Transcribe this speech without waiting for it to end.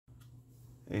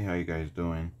Hey, how you guys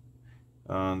doing?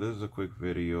 This is a quick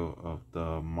video of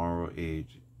the Marvel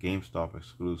Age Gamestop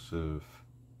exclusive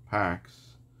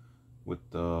packs with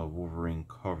the Wolverine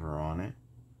cover on it.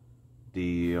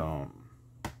 The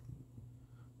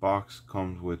box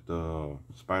comes with the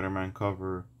Spider-Man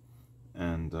cover,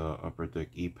 and the Upper Deck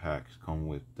E-packs come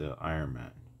with the Iron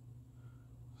Man.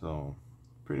 So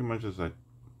pretty much as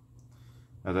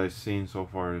I've seen so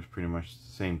far, it's pretty much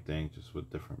the same thing, just with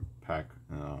different pack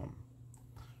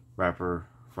wrapper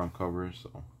front covers.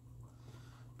 So,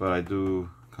 but I do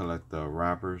collect the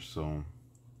wrappers, so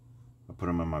I put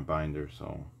them in my binder.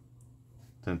 So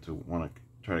I tend to want to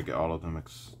try to get all of them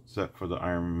except for the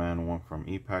Iron Man one from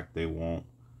E-pack. They don't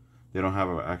have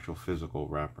an actual physical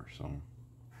wrapper. So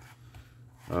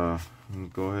let's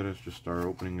go ahead and just start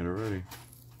opening it already.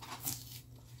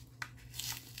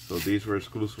 So these were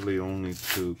exclusively only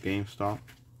to GameStop.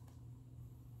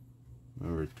 They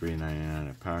were $3.99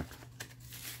 a pack.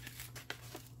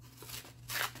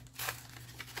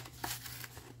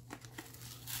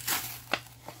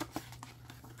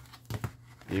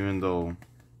 Even though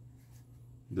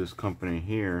this company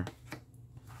here,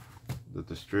 the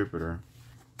distributor,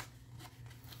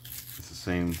 it's the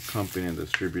same company that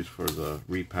distributes for the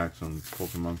repacks on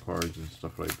Pokemon cards and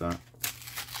stuff like that.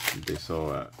 They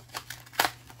sell at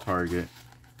Target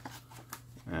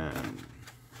and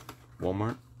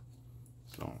Walmart.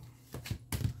 So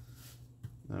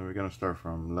now we're gonna start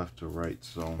from left to right.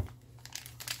 So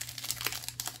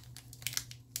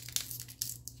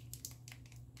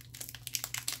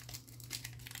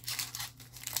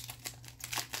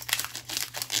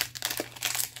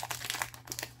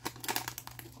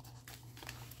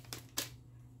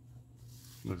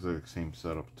looks like the same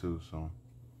setup too, so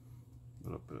a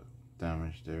little bit of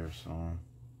damage there. So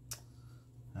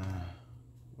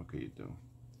what can you do?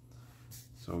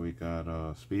 So we got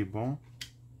Speedball,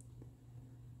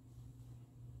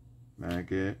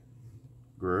 Maggot,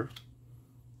 Griff,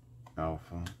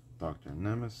 Alpha, Dr.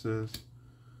 Nemesis.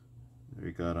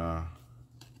 We got a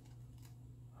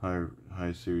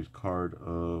high series card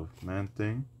of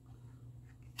Man-Thing.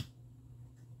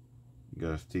 You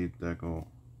got Steve Deco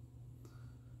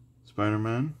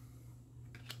Spider-Man.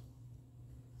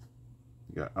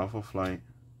 You got Alpha Flight.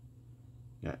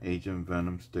 You got Agent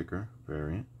Venom sticker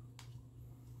variant.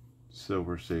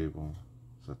 Silver Sable,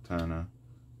 Satana,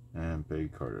 and Peggy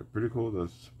Carter. Pretty cool.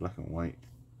 That's black and white,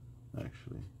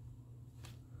 actually.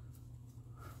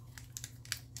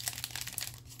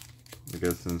 I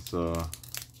guess since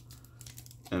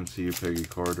MCU Peggy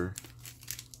Carter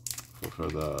for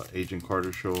the Agent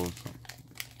Carter show, so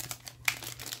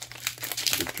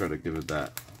just try to give it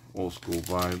that old school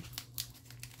vibe.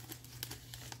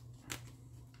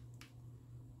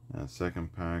 And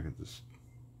second pack, and just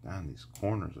down these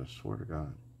corners, I swear to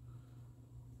God.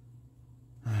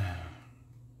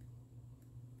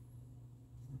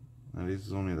 Now this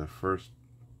is only the first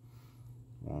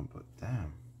one, but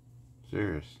damn,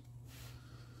 serious.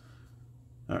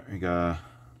 Alright, we got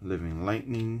Living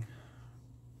Lightning,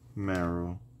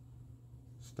 Marrow,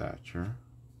 Stature,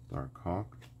 Dark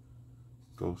Hawk,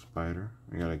 Ghost Spider.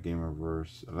 We got a Game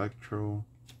Reverse Electro,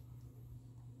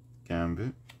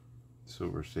 Gambit,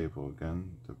 Silver Sable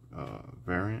again, the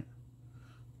variant.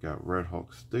 Got Red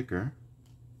Hulk sticker,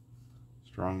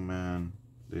 Strongman,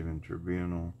 Living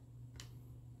Tribunal,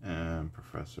 and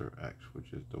Professor X,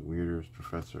 which is the weirdest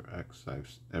Professor X I've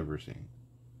ever seen.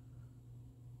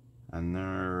 I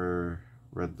never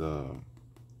read the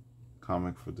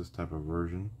comic for this type of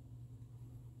version,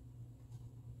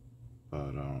 but I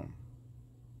don't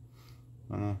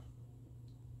know.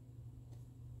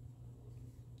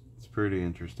 It's pretty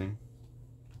interesting.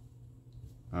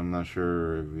 I'm not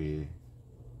sure if it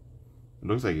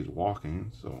looks like he's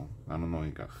walking, so I don't know,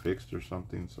 he got fixed or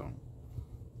something, so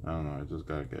I don't know, I just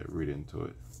gotta read into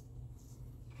it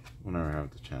whenever I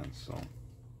have the chance. So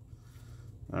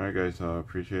alright guys,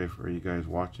 appreciate it for you guys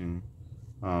watching.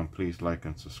 Please like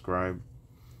and subscribe.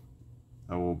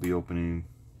 I will be opening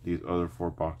these other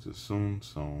 4 boxes soon,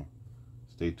 so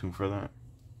stay tuned for that.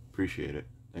 Appreciate it.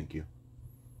 Thank you.